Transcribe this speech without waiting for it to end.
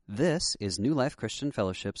This is New Life Christian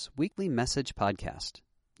Fellowship's weekly message podcast.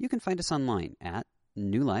 You can find us online at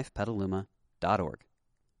newlifepetaluma.org.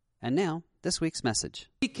 And now, this week's message.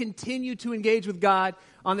 We continue to engage with God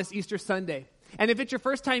on this Easter Sunday. And if it's your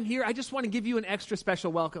first time here, I just want to give you an extra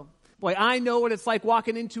special welcome. Boy, I know what it's like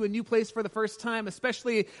walking into a new place for the first time,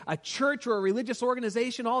 especially a church or a religious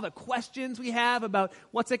organization, all the questions we have about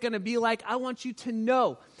what's it going to be like. I want you to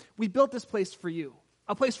know we built this place for you.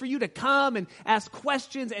 A place for you to come and ask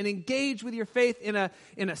questions and engage with your faith in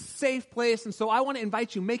a safe place. And so I want to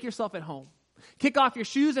invite you, make yourself at home. Kick off your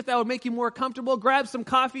shoes if that would make you more comfortable. Grab some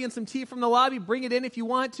coffee and some tea from the lobby. Bring it in if you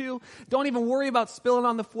want to. Don't even worry about spilling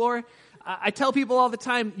on the floor. I tell people all the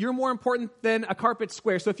time, you're more important than a carpet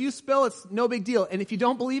square. So if you spill, it's no big deal. And if you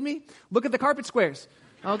don't believe me, look at the carpet squares.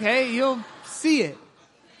 Okay, you'll see it.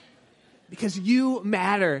 Because you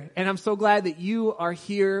matter. And I'm so glad that you are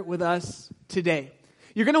here with us today.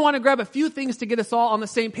 You're going to want to grab a few things to get us all on the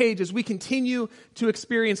same page as we continue to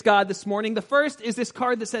experience God this morning. The first is this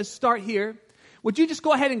card that says Start Here. Would you just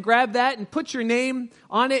go ahead and grab that and put your name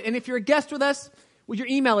on it? And if you're a guest with us, with your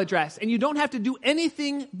email address. And you don't have to do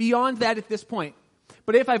anything beyond that at this point.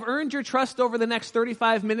 But if I've earned your trust over the next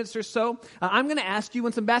 35 minutes or so, I'm going to ask you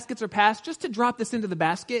when some baskets are passed just to drop this into the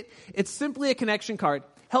basket. It's simply a connection card.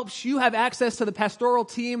 Helps you have access to the pastoral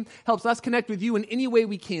team, helps us connect with you in any way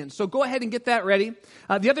we can. So go ahead and get that ready.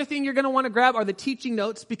 The other thing you're going to want to grab are the teaching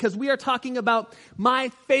notes because we are talking about my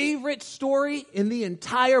favorite story in the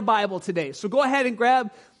entire Bible today. So go ahead and grab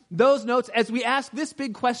those notes as we ask this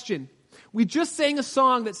big question. We just sang a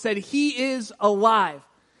song that said, He is alive.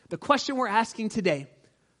 The question we're asking today,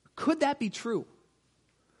 could that be true?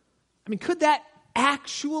 I mean, could that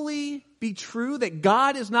actually be true, that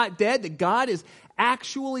God is not dead, that God is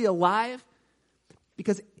actually alive?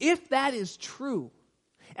 Because if that is true,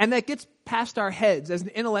 and that gets past our heads as an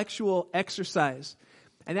intellectual exercise,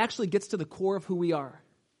 and actually gets to the core of who we are,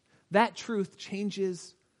 that truth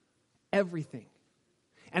changes everything.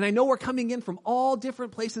 And I know we're coming in from all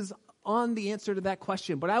different places on the answer to that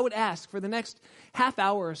question, but I would ask for the next half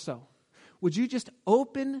hour or so, would you just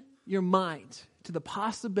open your mind to the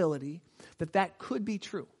possibility that that could be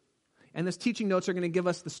true? And this teaching notes are going to give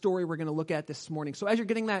us the story we're going to look at this morning. So as you're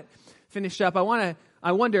getting that finished up, I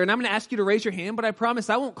wonder, and I'm going to ask you to raise your hand, but I promise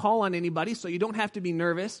I won't call on anybody, so you don't have to be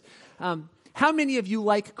nervous. How many of you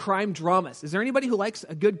like crime dramas? Is there anybody who likes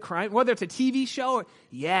a good crime, whether it's a TV show?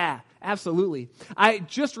 Yeah, absolutely. I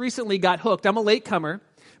just recently got hooked. I'm a latecomer,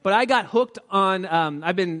 but I got hooked on,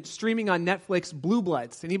 I've been streaming on Netflix, Blue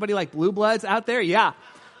Bloods. Anybody like Blue Bloods out there? Yeah.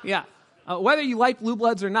 Whether you like Blue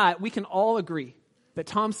Bloods or not, we can all agree that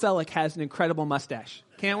Tom Selleck has an incredible mustache.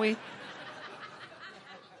 Can't we?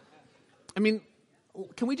 I mean,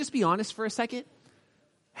 can we just be honest for a second?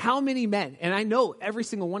 How many men, and I know every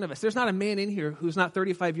single one of us, there's not a man in here who's not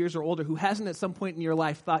 35 years or older who hasn't at some point in your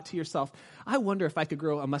life thought to yourself, I wonder if I could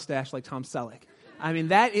grow a mustache like Tom Selleck. I mean,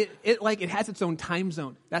 that it has its own time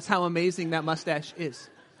zone. That's how amazing that mustache is.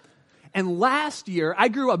 And last year, I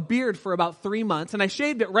grew a beard for about 3 months, and I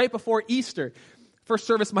shaved it right before Easter. First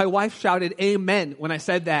service, my wife shouted amen when I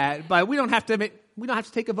said that, but we don't have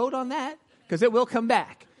to take a vote on that because it will come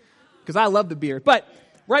back because I love the beard. But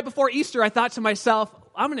right before Easter, I thought to myself,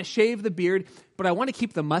 I'm going to shave the beard, but I want to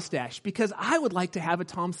keep the mustache because I would like to have a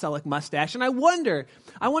Tom Selleck mustache. And I wonder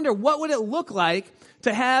what would it look like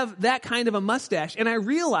to have that kind of a mustache? And I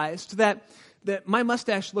realized that my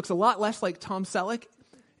mustache looks a lot less like Tom Selleck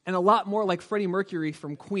and a lot more like Freddie Mercury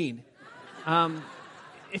from Queen.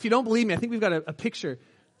 If you don't believe me, I think we've got a picture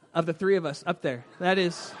of the three of us up there. That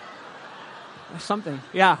is something.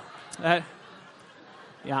 Yeah.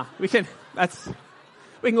 We can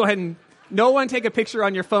go ahead and no one take a picture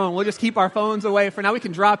on your phone. We'll just keep our phones away for now. We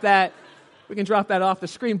can drop that off the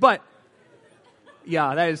screen. But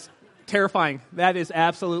yeah, that is terrifying. That is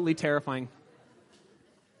absolutely terrifying.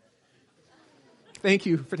 Thank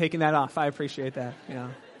you for taking that off. I appreciate that. Yeah.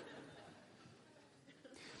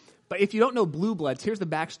 But if you don't know Blue Bloods, here's the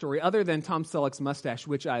backstory, other than Tom Selleck's mustache,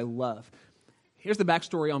 which I love. Here's the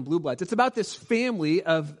backstory on Blue Bloods. It's about this family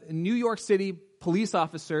of New York City police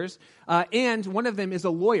officers, and one of them is a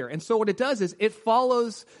lawyer. And so what it does is it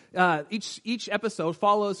follows, each episode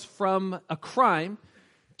follows from a crime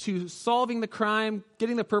to solving the crime,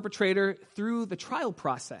 getting the perpetrator through the trial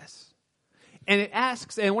process. And it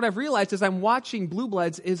asks, and what I've realized as I'm watching Blue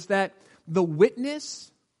Bloods is that the witness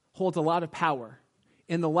holds a lot of power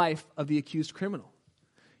in the life of the accused criminal.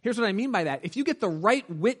 Here's what I mean by that. If you get the right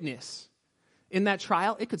witness in that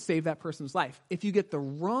trial, it could save that person's life. If you get the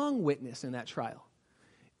wrong witness in that trial,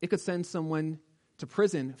 it could send someone to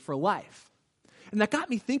prison for life. And that got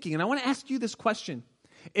me thinking, and I want to ask you this question.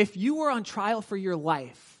 If you were on trial for your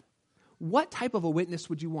life, what type of a witness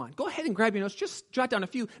would you want? Go ahead and grab your notes. Just jot down a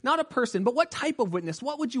few. Not a person, but what type of witness?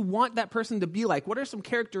 What would you want that person to be like? What are some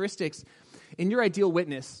characteristics in your ideal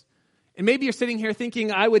witness? And maybe you're sitting here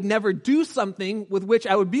thinking, I would never do something with which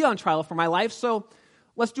I would be on trial for my life, so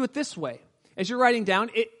let's do it this way. As you're writing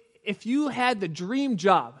down, if you had the dream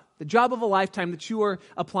job, the job of a lifetime that you were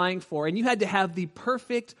applying for, and you had to have the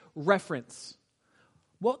perfect reference,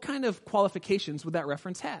 what kind of qualifications would that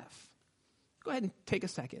reference have? Go ahead and take a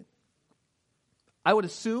second. I would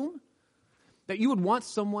assume that you would want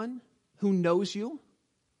someone who knows you,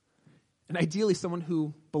 and ideally someone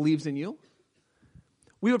who believes in you.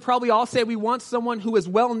 We would probably all say we want someone who is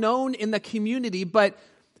well known in the community, but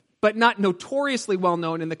not notoriously well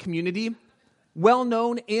known in the community, well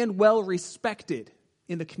known and well respected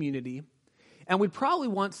in the community. And we'd probably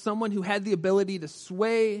want someone who had the ability to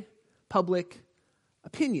sway public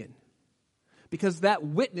opinion, because that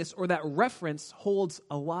witness or that reference holds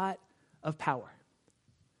a lot of power.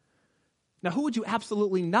 Now, who would you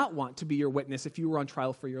absolutely not want to be your witness if you were on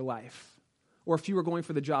trial for your life, or if you were going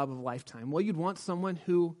for the job of a lifetime? Well, you'd want someone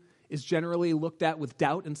who is generally looked at with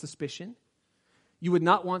doubt and suspicion. You would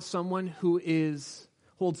not want someone who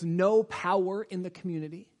holds no power in the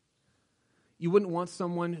community. You wouldn't want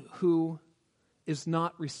someone who is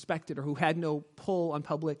not respected or who had no pull on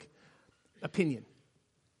public opinion.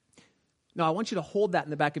 Now, I want you to hold that in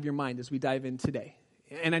the back of your mind as we dive in today.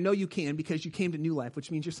 And I know you can, because you came to New Life,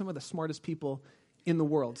 which means you're some of the smartest people in the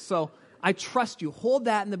world. So I trust you. Hold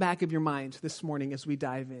that in the back of your mind this morning as we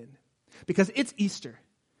dive in. Because it's Easter.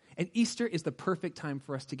 And Easter is the perfect time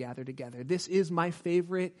for us to gather together. This is my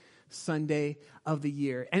favorite Sunday of the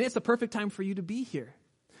year. And it's the perfect time for you to be here.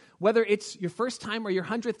 Whether it's your first time or your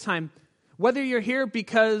 100th time, whether you're here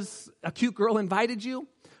because a cute girl invited you,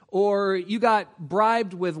 or you got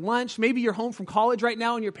bribed with lunch. Maybe you're home from college right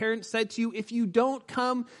now and your parents said to you, if you don't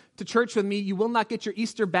come to church with me, you will not get your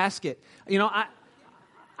Easter basket. You know,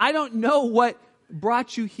 I don't know what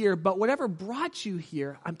brought you here, but whatever brought you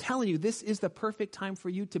here, I'm telling you, this is the perfect time for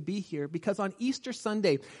you to be here, because on Easter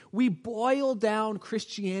Sunday, we boil down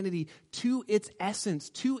Christianity to its essence,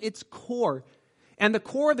 to its core. And the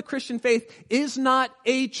core of the Christian faith is not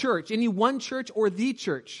a church, any one church or the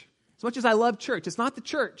church. As much as I love church, it's not the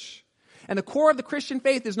church. And the core of the Christian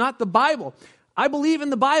faith is not the Bible. I believe in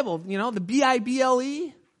the Bible, the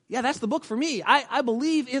Bible. Yeah, that's the book for me. I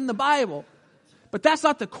believe in the Bible. But that's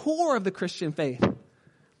not the core of the Christian faith.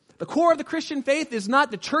 The core of the Christian faith is not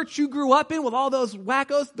the church you grew up in with all those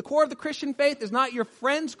wackos. The core of the Christian faith is not your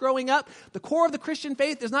friends growing up. The core of the Christian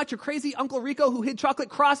faith is not your crazy Uncle Rico who hid chocolate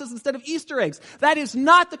crosses instead of Easter eggs. That is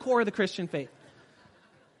not the core of the Christian faith.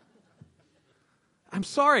 I'm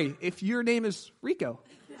sorry if your name is Rico.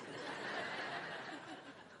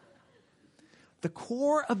 The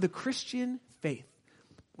core of the Christian faith,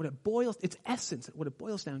 its essence, what it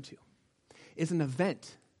boils down to, is an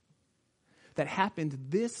event that happened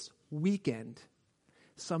this weekend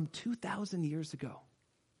some 2,000 years ago.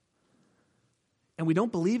 And we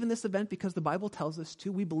don't believe in this event because the Bible tells us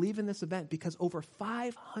to. We believe in this event because over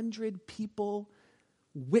 500 people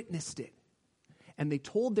witnessed it. And they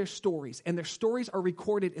told their stories, and their stories are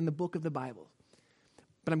recorded in the book of the Bible.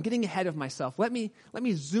 But I'm getting ahead of myself. Let me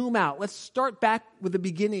zoom out. Let's start back with the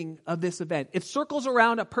beginning of this event. It circles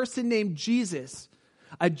around a person named Jesus,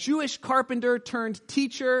 a Jewish carpenter turned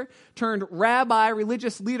teacher, turned rabbi,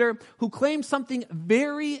 religious leader, who claimed something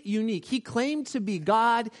very unique. He claimed to be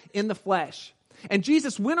God in the flesh. And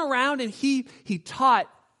Jesus went around and he taught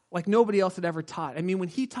like nobody else had ever taught. I mean, when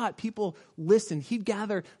he taught, people listened. He'd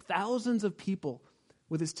gather thousands of people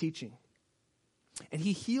with his teaching. And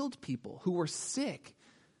he healed people who were sick.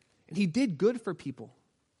 And he did good for people.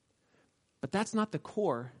 But that's not the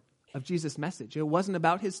core of Jesus' message. It wasn't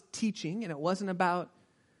about his teaching, and it wasn't about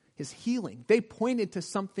his healing. They pointed to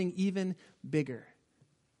something even bigger.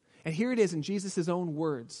 And here it is in Jesus' own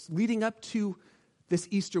words, leading up to this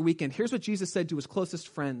Easter weekend. Here's what Jesus said to his closest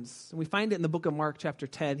friends. And we find it in the book of Mark chapter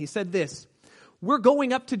 10. He said this, "We're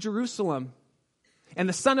going up to Jerusalem, and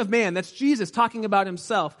the Son of Man," that's Jesus talking about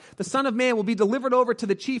himself, "the Son of Man will be delivered over to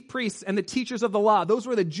the chief priests and the teachers of the law." Those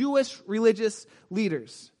were the Jewish religious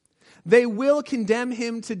leaders. "They will condemn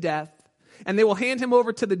him to death, and they will hand him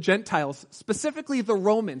over to the Gentiles," specifically the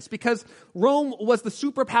Romans, because Rome was the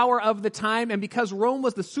superpower of the time, and because Rome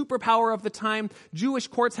was the superpower of the time, Jewish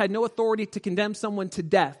courts had no authority to condemn someone to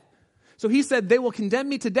death. So he said, they will condemn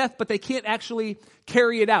me to death, but they can't actually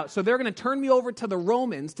carry it out. So they're going to turn me over to the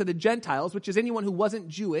Romans, to the Gentiles, which is anyone who wasn't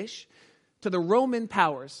Jewish, to the Roman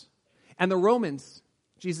powers. And the Romans,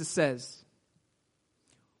 Jesus says,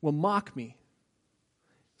 will mock me,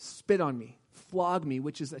 spit on me, flog me,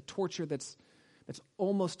 which is a torture that's It's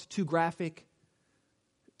almost too graphic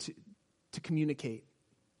to communicate.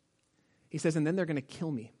 He says, and then they're going to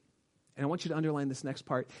kill me. And I want you to underline this next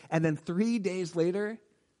part. And then 3 days later,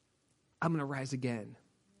 I'm going to rise again.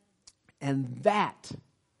 And that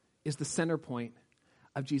is the center point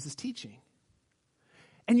of Jesus' teaching.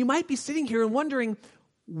 And you might be sitting here and wondering,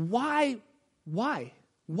 why?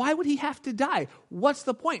 Why would he have to die? What's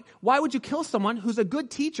the point? Why would you kill someone who's a good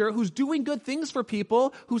teacher, who's doing good things for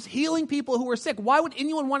people, who's healing people who are sick? Why would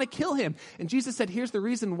anyone want to kill him? And Jesus said, here's the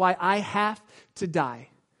reason why I have to die.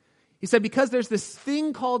 He said, because there's this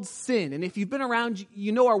thing called sin. And if you've been around,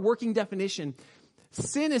 you know our working definition.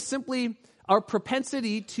 Sin is simply our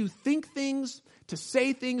propensity to think things, to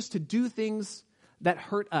say things, to do things that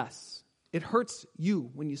hurt us. It hurts you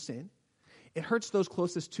when you sin. It hurts those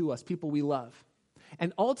closest to us, people we love.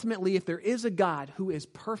 And ultimately, if there is a God who is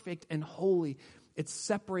perfect and holy, it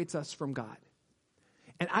separates us from God.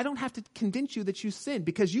 And I don't have to convince you that you sin,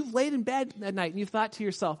 because you've laid in bed at night and you've thought to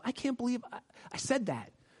yourself, I can't believe I said that.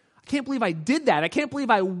 I can't believe I did that. I can't believe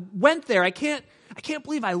I went there. I can't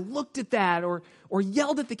believe I looked at that or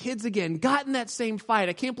yelled at the kids again, got in that same fight.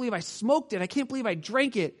 I can't believe I smoked it. I can't believe I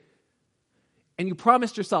drank it. And you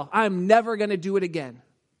promised yourself, I'm never going to do it again.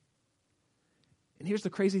 And here's the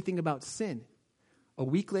crazy thing about sin. A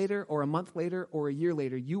week later or a month later or a year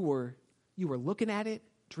later, you were looking at it,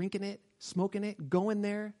 drinking it, smoking it, going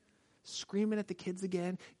there, screaming at the kids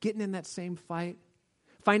again, getting in that same fight,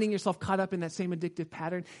 finding yourself caught up in that same addictive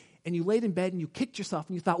pattern. And you laid in bed and you kicked yourself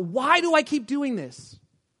and you thought, why do I keep doing this?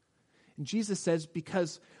 And Jesus says,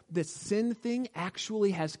 because the sin thing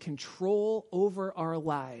actually has control over our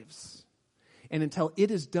lives. And until it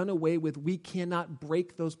is done away with, we cannot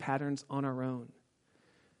break those patterns on our own.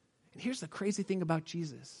 And here's the crazy thing about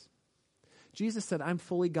Jesus. Jesus said, I'm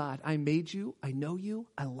fully God. I made you. I know you.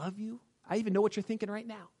 I love you. I even know what you're thinking right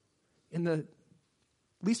now in the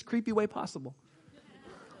least creepy way possible.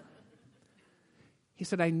 He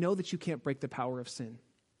said, I know that you can't break the power of sin.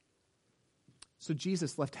 So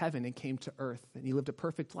Jesus left heaven and came to earth, and he lived a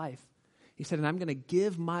perfect life. He said, and I'm going to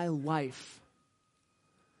give my life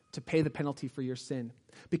to pay the penalty for your sin.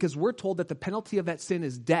 Because we're told that the penalty of that sin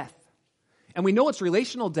is death. And we know it's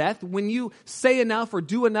relational death. When you say enough or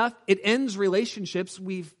do enough, it ends relationships.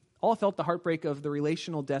 We've all felt the heartbreak of the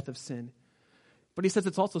relational death of sin. But he says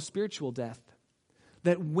it's also spiritual death.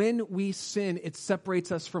 That when we sin, it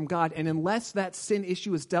separates us from God. And unless that sin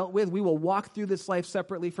issue is dealt with, we will walk through this life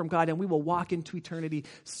separately from God, and we will walk into eternity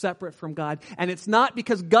separate from God. And it's not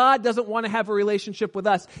because God doesn't want to have a relationship with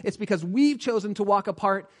us. It's because we've chosen to walk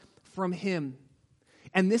apart from him.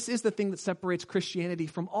 And this is the thing that separates Christianity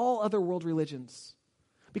from all other world religions.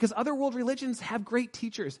 Because other world religions have great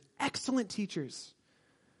teachers, excellent teachers.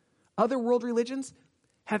 Other world religions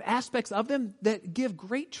have aspects of them that give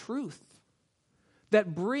great truth,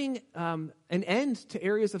 that bring an end to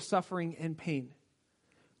areas of suffering and pain.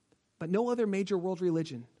 But no other major world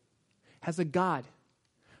religion has a God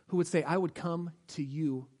who would say, I would come to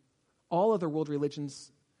you. All other world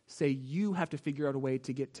religions say you have to figure out a way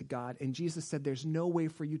to get to God. And Jesus said there's no way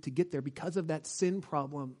for you to get there because of that sin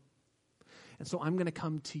problem. And so I'm going to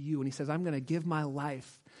come to you. And he says, I'm going to give my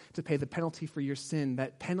life to pay the penalty for your sin,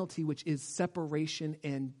 that penalty which is separation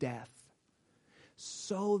and death,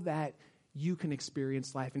 so that you can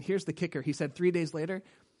experience life. And here's the kicker. He said 3 days later,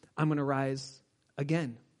 I'm going to rise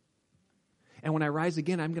again. And when I rise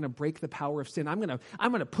again, I'm going to break the power of sin. I'm going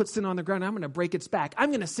to put sin on the ground. I'm going to break its back.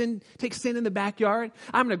 I'm going to take sin in the backyard.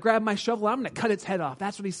 I'm going to grab my shovel. I'm going to cut its head off.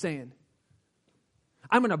 That's what he's saying.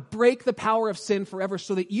 I'm going to break the power of sin forever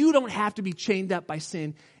so that you don't have to be chained up by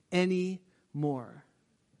sin anymore.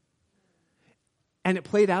 And it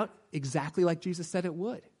played out exactly like Jesus said it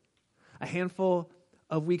would. A handful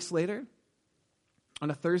of weeks later, on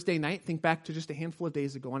a Thursday night, think back to just a handful of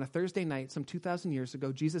days ago, on a Thursday night, some 2,000 years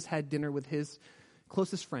ago, Jesus had dinner with his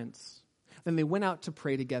closest friends. Then they went out to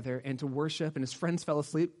pray together and to worship, and his friends fell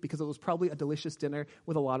asleep because it was probably a delicious dinner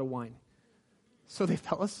with a lot of wine. So they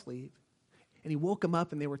fell asleep, and he woke them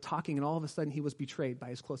up, and they were talking, and all of a sudden he was betrayed by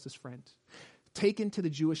his closest friend. Taken to the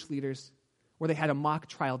Jewish leaders where they had a mock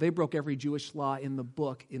trial. They broke every Jewish law in the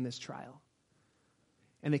book in this trial.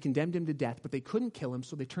 And they condemned him to death, but they couldn't kill him,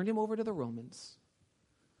 so they turned him over to the Romans,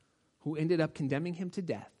 who ended up condemning him to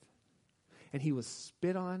death. And he was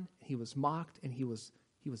spit on, he was mocked, and he was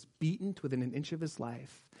beaten to within an inch of his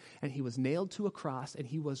life. And he was nailed to a cross, and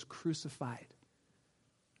he was crucified.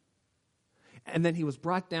 And then he was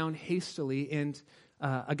brought down hastily, and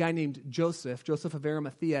a guy named Joseph of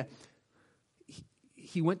Arimathea,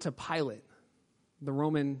 he went to Pilate, the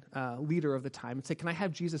Roman leader of the time, and say, can I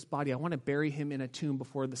have Jesus' body? I want to bury him in a tomb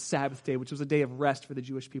before the Sabbath day, which was a day of rest for the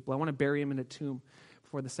Jewish people. I want to bury him in a tomb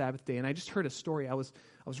before the Sabbath day. And I just heard a story. I was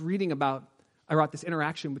reading about this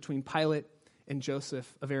interaction between Pilate and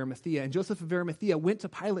Joseph of Arimathea. And Joseph of Arimathea went to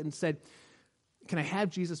Pilate and said, can I have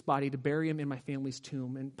Jesus' body to bury him in my family's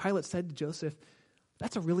tomb? And Pilate said to Joseph,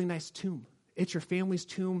 that's a really nice tomb. It's your family's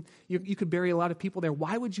tomb. You could bury a lot of people there.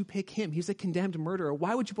 Why would you pick him? He's a condemned murderer.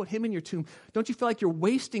 Why would you put him in your tomb? Don't you feel like you're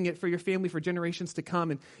wasting it for your family for generations to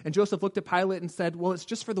come? And Joseph looked at Pilate and said, well, it's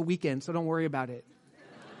just for the weekend, so don't worry about it.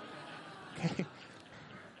 Okay.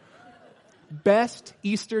 Best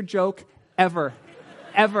Easter joke ever.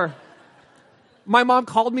 Ever. My mom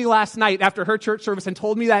called me last night after her church service and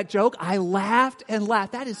told me that joke. I laughed and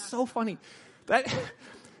laughed. That is so funny.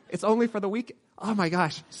 It's only for the week. Oh my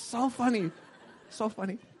gosh, so funny. So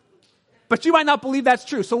funny. But you might not believe that's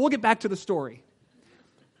true, so we'll get back to the story.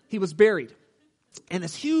 He was buried. And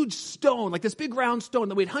this huge stone, like this big round stone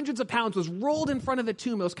that weighed hundreds of pounds, was rolled in front of the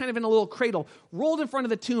tomb. It was kind of in a little cradle, rolled in front of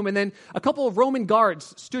the tomb. And then a couple of Roman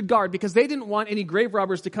guards stood guard because they didn't want any grave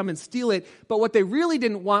robbers to come and steal it. But what they really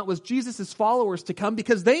didn't want was Jesus' followers to come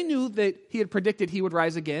because they knew that he had predicted he would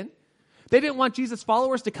rise again. They didn't want Jesus'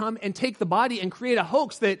 followers to come and take the body and create a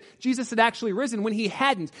hoax that Jesus had actually risen when he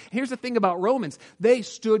hadn't. Here's the thing about Romans. They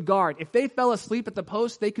stood guard. If they fell asleep at the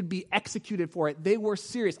post, they could be executed for it. They were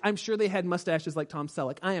serious. I'm sure they had mustaches like Tom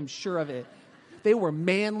Selleck. I am sure of it. They were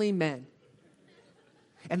manly men.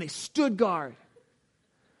 And they stood guard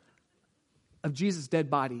of Jesus' dead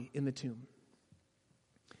body in the tomb.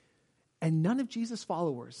 And none of Jesus'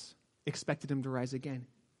 followers expected him to rise again.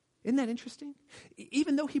 Isn't that interesting?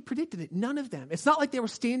 Even though he predicted it, none of them. It's not like they were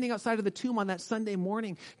standing outside of the tomb on that Sunday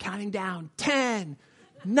morning counting down 10,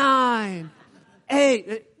 9,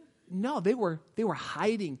 8. No, they were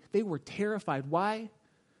hiding. They were terrified. Why?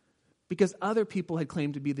 Because other people had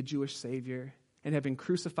claimed to be the Jewish Savior and had been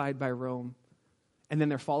crucified by Rome. And then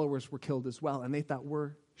their followers were killed as well. And they thought,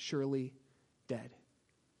 we're surely dead.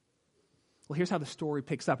 Well, here's how the story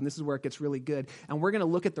picks up, and this is where it gets really good. And we're going to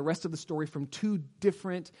look at the rest of the story from two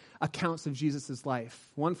different accounts of Jesus'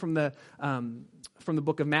 life. One from the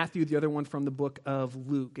book of Matthew, the other one from the book of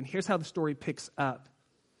Luke. And here's how the story picks up.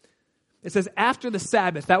 It says, after the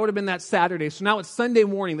Sabbath, that would have been that Saturday. So now it's Sunday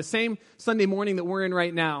morning, the same Sunday morning that we're in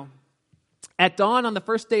right now. At dawn on the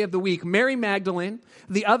first day of the week, Mary Magdalene,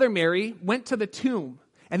 the other Mary, went to the tomb.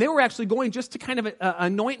 And they were actually going just to kind of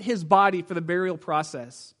anoint his body for the burial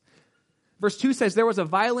process. Verse 2 says, there was a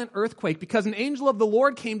violent earthquake because an angel of the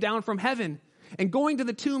Lord came down from heaven. And going to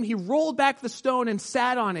the tomb, he rolled back the stone and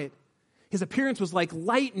sat on it. His appearance was like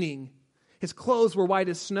lightning. His clothes were white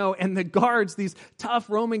as snow. And the guards, these tough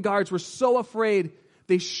Roman guards, were so afraid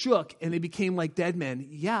they shook and they became like dead men.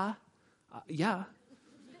 Yeah.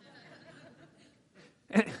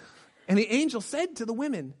 And the angel said to the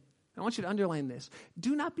women, I want you to underline this,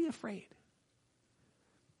 do not be afraid.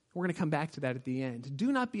 We're going to come back to that at the end.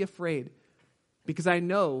 Do not be afraid. Because I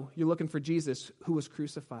know you're looking for Jesus who was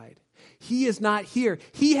crucified. He is not here.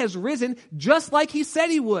 He has risen just like he said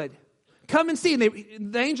he would. Come and see.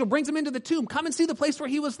 And the angel brings him into the tomb. Come and see the place where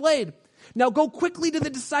he was laid. Now go quickly to the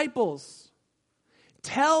disciples.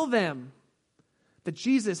 Tell them that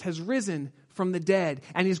Jesus has risen from the dead.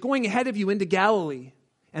 And he's going ahead of you into Galilee.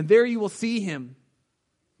 And there you will see him.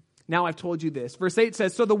 Now I've told you this. Verse 8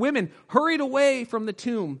 says, so the women hurried away from the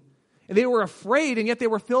tomb. And they were afraid, and yet they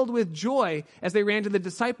were filled with joy as they ran to the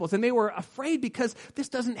disciples. And they were afraid because this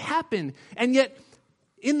doesn't happen. And yet,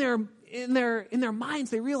 in their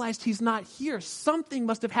minds, they realized he's not here. Something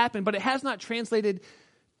must have happened, but it has not translated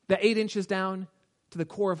the 8 inches down to the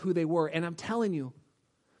core of who they were. And I'm telling you,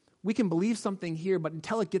 we can believe something here, but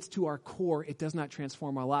until it gets to our core, it does not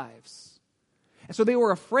transform our lives. And so they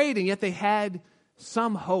were afraid, and yet they had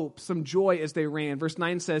some hope, some joy as they ran. Verse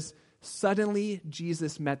 9 says, suddenly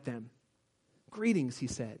Jesus met them. Greetings, he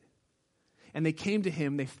said. And they came to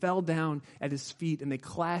him, they fell down at his feet, and they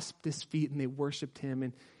clasped his feet, and they worshiped him.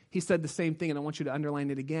 And he said the same thing, and I want you to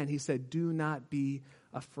underline it again. He said, do not be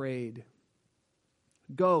afraid.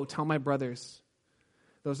 Go, tell my brothers.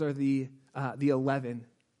 Those are the 11.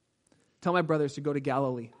 Tell my brothers to go to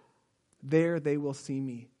Galilee. There they will see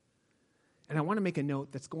me. And I want to make a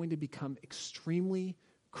note that's going to become extremely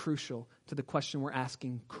crucial to the question we're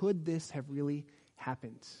asking. Could this have really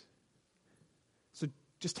happened? So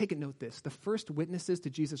just take a note this. The first witnesses to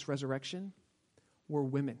Jesus' resurrection were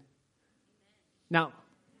women. Now,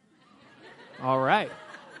 all right.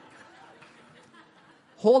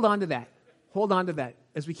 Hold on to that. Hold on to that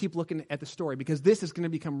as we keep looking at the story, because this is going to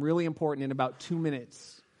become really important in about 2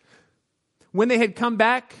 minutes. When they had come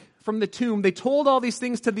back from the tomb, they told all these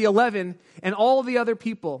things to the 11 and all the other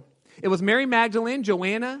people. It was Mary Magdalene,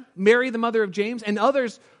 Joanna, Mary the mother of James, and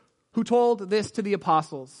others who told this to the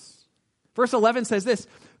apostles. Verse 11 says this,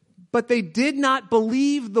 but they did not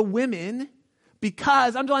believe the women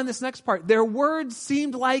because, underline this next part, their words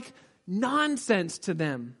seemed like nonsense to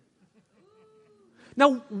them.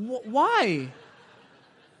 Now, why?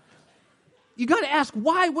 You got to ask,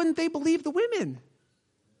 why wouldn't they believe the women?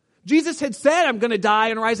 Jesus had said, I'm going to die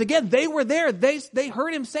and rise again. They were there. They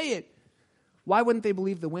heard him say it. Why wouldn't they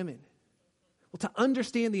believe the women? Well, to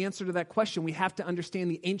understand the answer to that question, we have to understand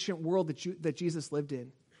the ancient world that Jesus lived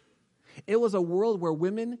in. It was a world where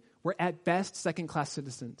women were at best second-class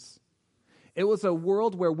citizens. It was a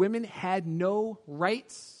world where women had no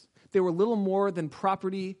rights. They were little more than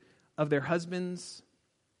property of their husbands.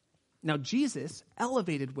 Now, Jesus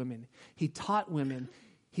elevated women. He taught women.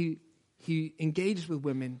 He engaged with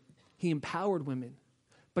women. He empowered women.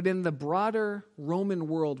 But in the broader Roman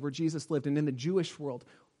world where Jesus lived and in the Jewish world,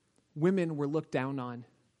 women were looked down on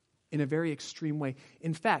in a very extreme way.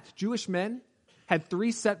 In fact, Jewish men had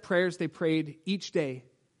 3 set prayers they prayed each day.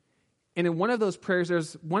 And in one of those prayers,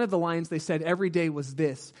 there's one of the lines they said every day was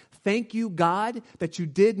this: thank you, God, that you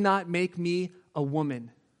did not make me a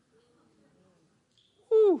woman.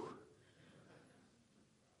 Whew.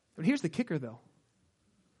 But here's the kicker, though.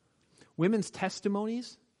 Women's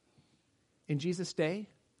testimonies in Jesus' day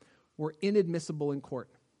were inadmissible in court.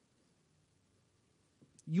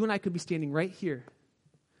 You and I could be standing right here,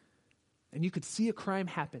 and you could see a crime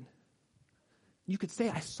happen. You could say,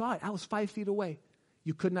 I saw it. I was 5 feet away.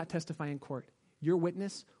 You could not testify in court. Your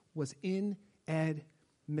witness was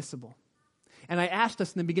inadmissible. And I asked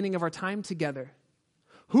us in the beginning of our time together,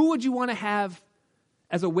 who would you want to have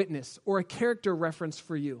as a witness or a character reference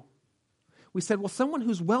for you? We said, well, someone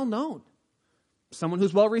who's well known, someone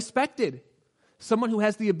who's well respected, someone who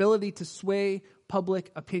has the ability to sway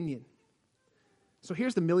public opinion. So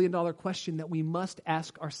here's the $1 million question that we must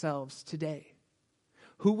ask ourselves today.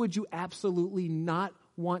 Who would you absolutely not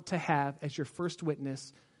want to have as your first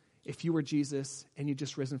witness if you were Jesus and you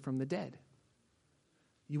just risen from the dead?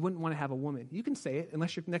 You wouldn't want to have a woman. You can say it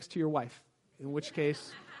unless you're next to your wife, in which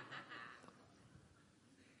case...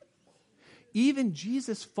 Even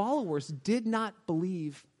Jesus' followers did not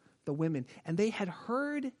believe the women, and they had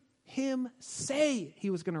heard him say he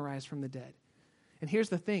was going to rise from the dead. And here's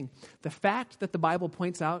the thing. The fact that the Bible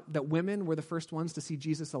points out that women were the first ones to see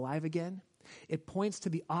Jesus alive again, it points to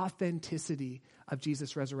the authenticity of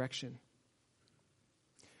Jesus' resurrection.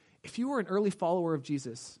 If you were an early follower of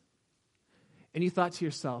Jesus and you thought to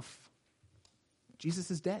yourself,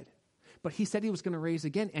 Jesus is dead, but he said he was going to rise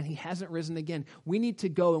again, and he hasn't risen again. We need to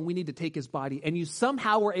go and we need to take his body. And you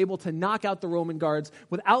somehow were able to knock out the Roman guards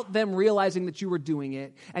without them realizing that you were doing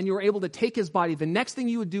it, and you were able to take his body. The next thing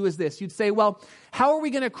you would do is this. You'd say, well, how are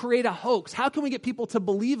we going to create a hoax? How can we get people to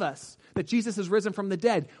believe us that Jesus has risen from the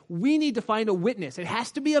dead? We need to find a witness. It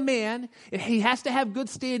has to be a man. He has to have good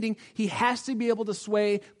standing. He has to be able to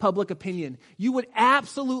sway public opinion. You would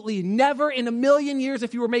absolutely never in a million years,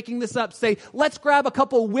 if you were making this up, say, let's grab a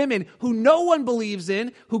couple women who no one believes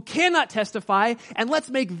in, who cannot testify, and let's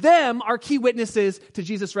make them our key witnesses to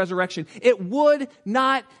Jesus' resurrection. It would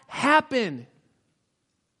not happen.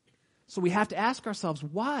 So we have to ask ourselves,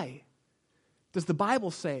 why does the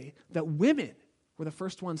Bible say that women were the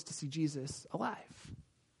first ones to see Jesus alive?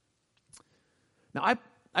 Now,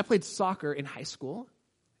 I played soccer in high school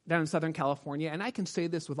down in Southern California, and I can say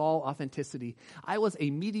this with all authenticity. I was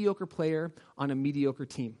a mediocre player on a mediocre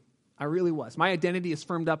team. I really was. My identity is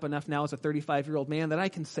firmed up enough now as a 35-year-old man that I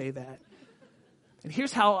can say that. And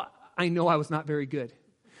here's how I know I was not very good.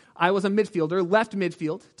 I was a midfielder, left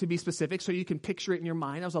midfield to be specific, so you can picture it in your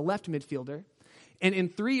mind. I was a left midfielder. And in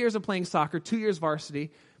 3 years of playing soccer, 2 years varsity,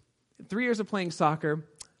 3 years of playing soccer,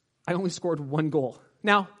 I only scored 1 goal.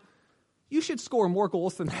 Now, you should score more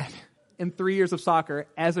goals than that in 3 years of soccer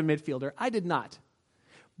as a midfielder. I did not.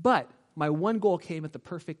 But my 1 goal came at the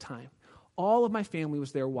perfect time. All of my family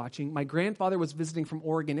was there watching. My grandfather was visiting from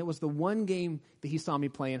Oregon. It was the one game that he saw me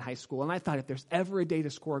play in high school. And I thought, if there's ever a day to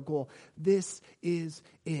score a goal, this is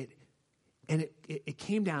it. And it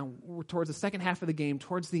came down towards the second half of the game,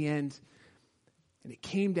 towards the end. And it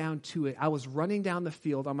came down to it. I was running down the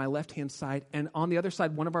field on my left-hand side, and on the other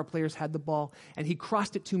side, one of our players had the ball, and he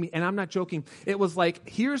crossed it to me, and I'm not joking. It was like,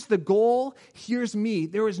 here's the goal, here's me.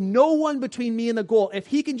 There was no one between me and the goal. If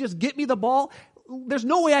he can just get me the ball, there's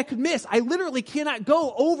no way I could miss. I literally cannot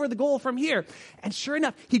go over the goal from here. And sure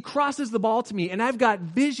enough, he crosses the ball to me, and I've got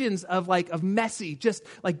visions of Messi, just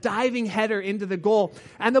like diving header into the goal.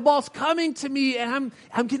 And the ball's coming to me, and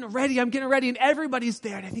I'm getting ready, and everybody's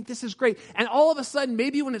there, and I think this is great. And all of a sudden,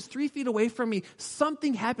 maybe when it's 3 feet away from me,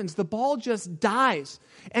 something happens. The ball just dies.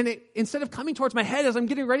 And instead of coming towards my head as I'm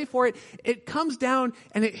getting ready for it, it comes down,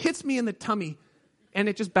 and it hits me in the tummy, and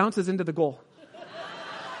it just bounces into the goal.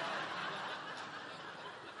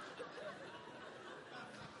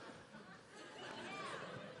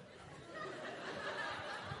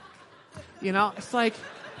 You know, it's like,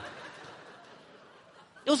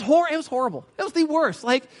 it was horrible. It was the worst.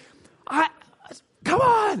 Like, come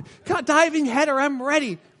on, diving header, I'm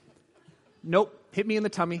ready. Nope, hit me in the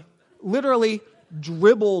tummy. Literally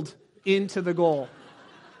dribbled into the goal.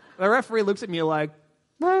 The referee looks at me like,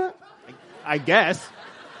 I guess.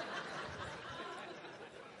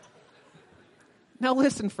 Now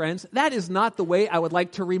listen, friends, that is not the way I would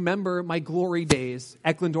like to remember my glory days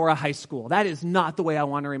at Glendora High School. That is not the way I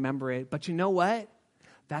want to remember it. But you know what?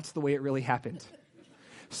 That's the way it really happened.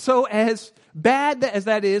 So as bad as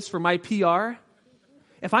that is for my PR,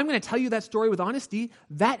 if I'm going to tell you that story with honesty,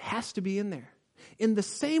 that has to be in there. In the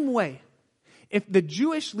same way, if the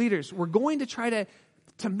Jewish leaders were going to try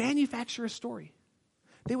to manufacture a story,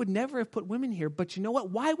 they would never have put women here. But you know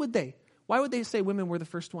what? Why would they? Why would they say women were the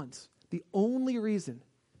first ones? The only reason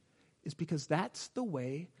is because that's the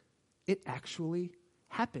way it actually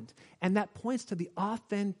happened. And that points to the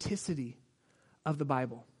authenticity of the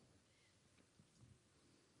Bible.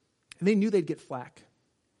 And they knew they'd get flack.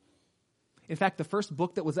 In fact, the first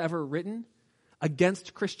book that was ever written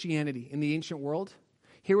against Christianity in the ancient world,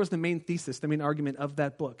 here was the main thesis, the main argument of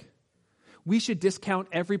that book. We should discount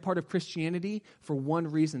every part of Christianity for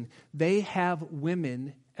one reason. They have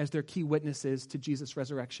women as their key witnesses to Jesus'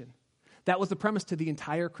 resurrection. That was the premise to the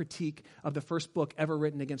entire critique of the first book ever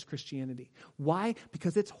written against Christianity. Why?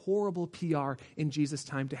 Because it's horrible PR in Jesus'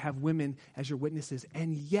 time to have women as your witnesses.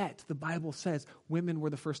 And yet, the Bible says women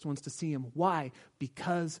were the first ones to see him. Why?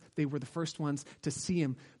 Because they were the first ones to see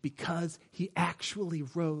him. Because he actually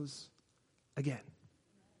rose again.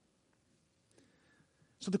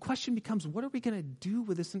 So the question becomes, what are we going to do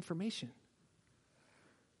with this information?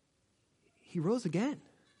 He rose again.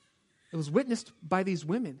 It was witnessed by these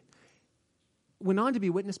women. Went on to be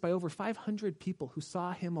witnessed by over 500 people who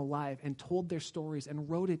saw him alive and told their stories and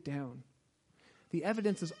wrote it down. The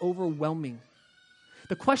evidence is overwhelming.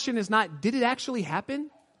 The question is not, did it actually happen?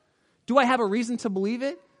 Do I have a reason to believe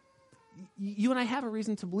it? You and I have a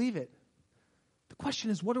reason to believe it. The question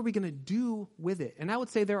is, what are we going to do with it? And I would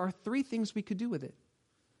say there are 3 things we could do with it.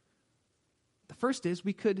 The first is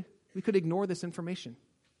we could ignore this information.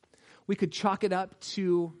 We could chalk it up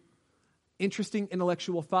to interesting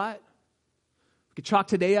intellectual thought. We could chalk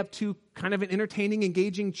today up to kind of an entertaining,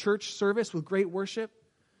 engaging church service with great worship.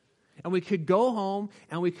 And we could go home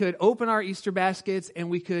and we could open our Easter baskets and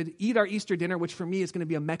we could eat our Easter dinner, which for me is going to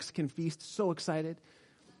be a Mexican feast. So excited.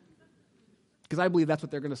 Because I believe that's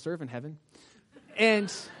what they're going to serve in heaven.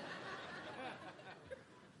 And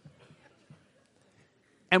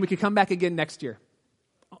we could come back again next year.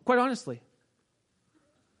 Quite honestly.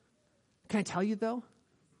 Can I tell you, though?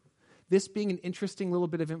 This being an interesting little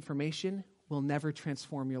bit of information will never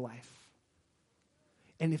transform your life.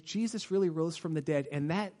 And if Jesus really rose from the dead,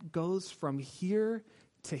 and that goes from here,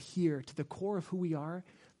 to the core of who we are,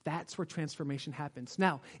 that's where transformation happens.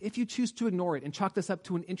 Now, if you choose to ignore it and chalk this up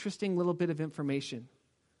to an interesting little bit of information,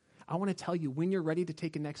 I want to tell you, when you're ready to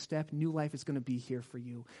take a next step, New Life is going to be here for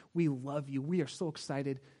you. We love you. We are so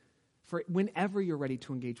excited for whenever you're ready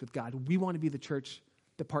to engage with God. We want to be the church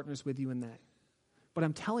that partners with you in that. But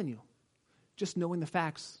I'm telling you, just knowing the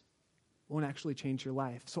facts won't actually change your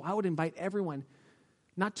life. So I would invite everyone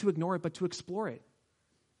not to ignore it, but to explore it.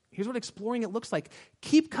 Here's what exploring it looks like.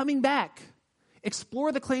 Keep coming back.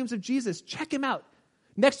 Explore the claims of Jesus. Check him out.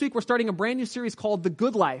 Next week, we're starting a brand new series called The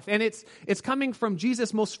Good Life, and it's coming from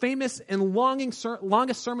Jesus' most famous and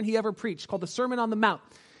longest sermon he ever preached, called the Sermon on the Mount.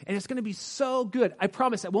 And it's going to be so good. I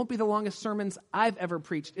promise it won't be the longest sermons I've ever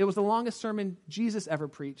preached. It was the longest sermon Jesus ever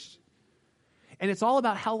preached. And it's all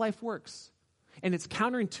about how life works. And it's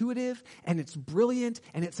counterintuitive, and it's brilliant,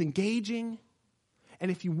 and it's engaging.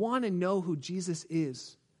 And if you want to know who Jesus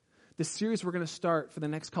is, the series we're going to start for the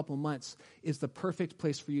next couple months is the perfect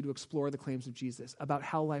place for you to explore the claims of Jesus, about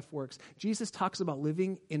how life works. Jesus talks about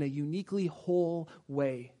living in a uniquely whole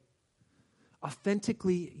way,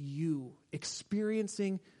 authentically you,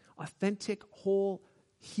 experiencing authentic, whole,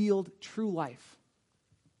 healed, true life.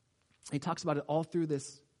 And he talks about it all through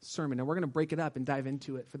this sermon, and we're going to break it up and dive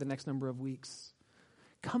into it for the next number of weeks.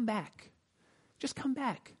 Come back. just come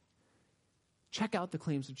back. Check out the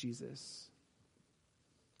claims of Jesus.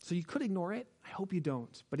 So you could ignore it. I hope you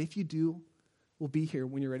don't. But if you do, we'll be here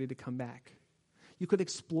when you're ready to come back. You could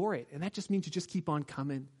explore it, and that just means you just keep on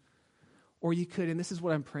coming. Or you could, and this is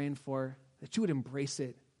what I'm praying for, that you would embrace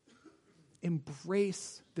it.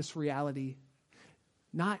 Embrace this reality,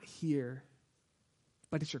 not here,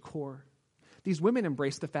 but at your core. These women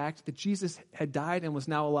embraced the fact that Jesus had died and was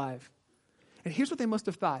now alive. And here's what they must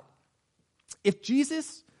have thought. If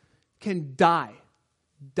Jesus can die,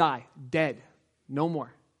 dead, no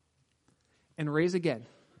more, and raise again,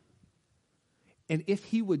 and if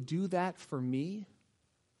he would do that for me,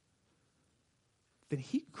 then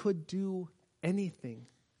he could do anything,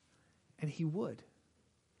 and he would.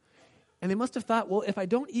 And they must have thought, well, if I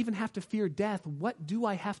don't even have to fear death, what do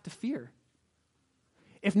I have to fear?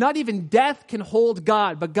 If not even death can hold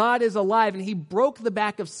God, but God is alive and he broke the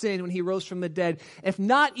back of sin when he rose from the dead. If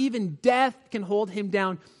not even death can hold him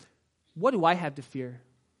down, what do I have to fear?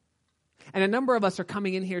 And a number of us are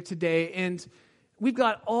coming in here today and we've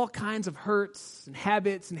got all kinds of hurts and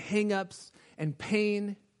habits and hang-ups and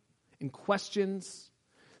pain and questions.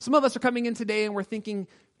 Some of us are coming in today and we're thinking,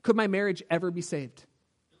 could my marriage ever be saved?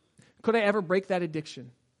 Could I ever break that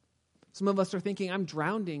addiction? Some of us are thinking, I'm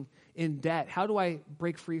drowning in debt. How do I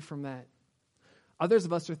break free from that? Others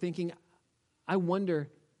of us are thinking, I wonder,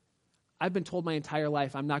 I've been told my entire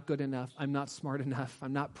life I'm not good enough, I'm not smart enough,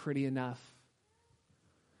 I'm not pretty enough.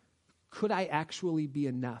 Could I actually be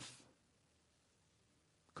enough?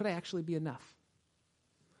 Could I actually be enough?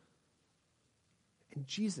 And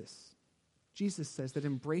Jesus says that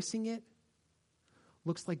embracing it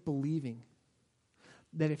looks like believing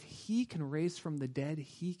that if he can raise from the dead,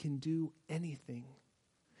 he can do anything.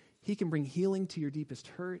 He can bring healing to your deepest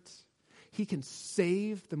hurts. He can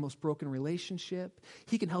save the most broken relationship.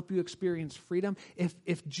 He can help you experience freedom.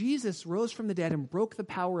 If Jesus rose from the dead and broke the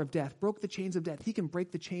power of death, broke the chains of death, he can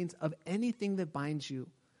break the chains of anything that binds you.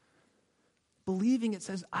 Believing it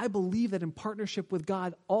says, I believe that in partnership with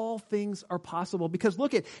God, all things are possible. Because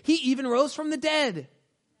look he even rose from the dead.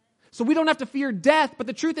 So we don't have to fear death, but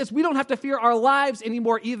the truth is we don't have to fear our lives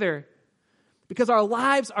anymore either. Because our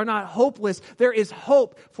lives are not hopeless. There is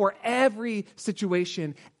hope for every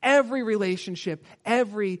situation, every relationship,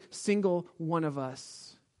 every single one of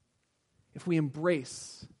us. If we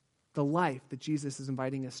embrace the life that Jesus is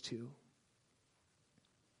inviting us to.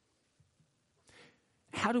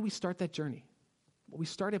 How do we start that journey? Well, we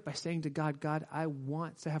start it by saying to God, God, I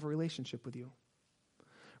want to have a relationship with you.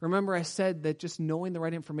 Remember, I said that just knowing the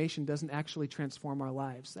right information doesn't actually transform our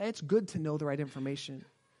lives. It's good to know the right information.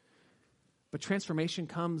 But transformation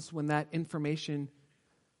comes when that information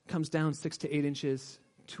comes down 6 to 8 inches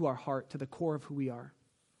to our heart, to the core of who we are.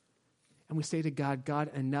 And we say to God, God,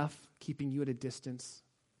 enough keeping you at a distance.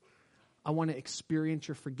 I want to experience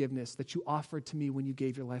your forgiveness that you offered to me when you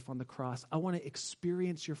gave your life on the cross. I want to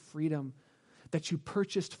experience your freedom that you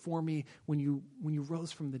purchased for me when you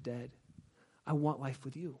rose from the dead. I want life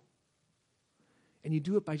with you. And you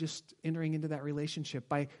do it by just entering into that relationship,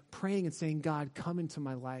 by praying and saying, God, come into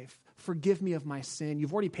my life. Forgive me of my sin.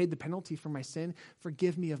 You've already paid the penalty for my sin.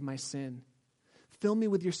 Forgive me of my sin. Fill me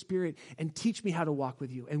with your spirit and teach me how to walk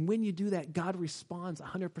with you. And when you do that, God responds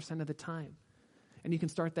 100% of the time. And you can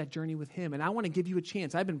start that journey with him. And I want to give you a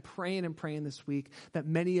chance. I've been praying and praying this week that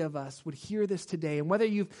many of us would hear this today. And whether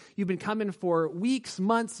you've been coming for weeks,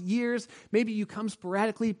 months, years, maybe you come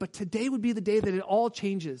sporadically, but today would be the day that it all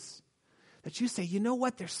changes. That you say, you know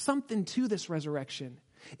what? There's something to this resurrection.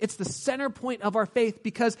 It's the center point of our faith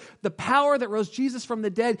because the power that rose Jesus from the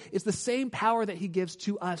dead is the same power that he gives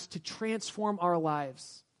to us to transform our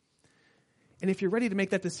lives. And if you're ready to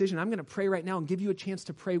make that decision, I'm going to pray right now and give you a chance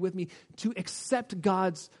to pray with me to accept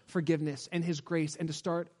God's forgiveness and his grace and to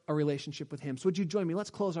start a relationship with him. So would you join me?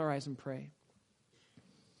 Let's close our eyes and pray.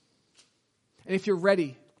 And if you're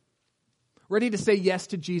ready to say yes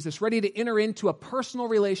to Jesus, ready to enter into a personal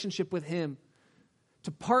relationship with him,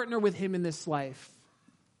 to partner with him in this life,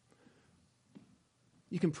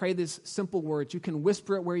 you can pray these simple words. You can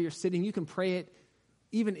whisper it where you're sitting. You can pray it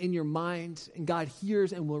even in your mind, and God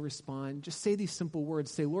hears and will respond. Just say these simple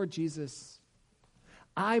words. Say, Lord Jesus,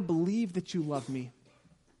 I believe that you love me.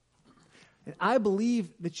 And I believe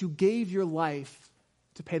that you gave your life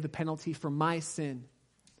to pay the penalty for my sin.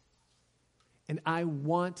 And I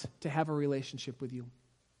want to have a relationship with you.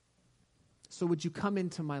 So would you come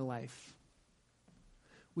into my life?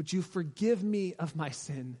 Would you forgive me of my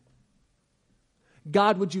sin?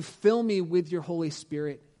 God, would you fill me with your Holy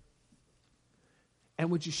Spirit? And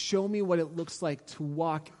would you show me what it looks like to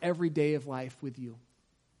walk every day of life with you?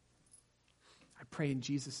 I pray in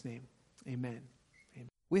Jesus' name. Amen.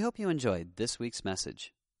 We hope you enjoyed this week's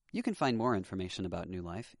message. You can find more information about New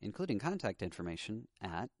Life, including contact information,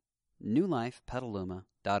 at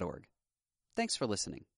newlifepetaluma.org. Thanks for listening.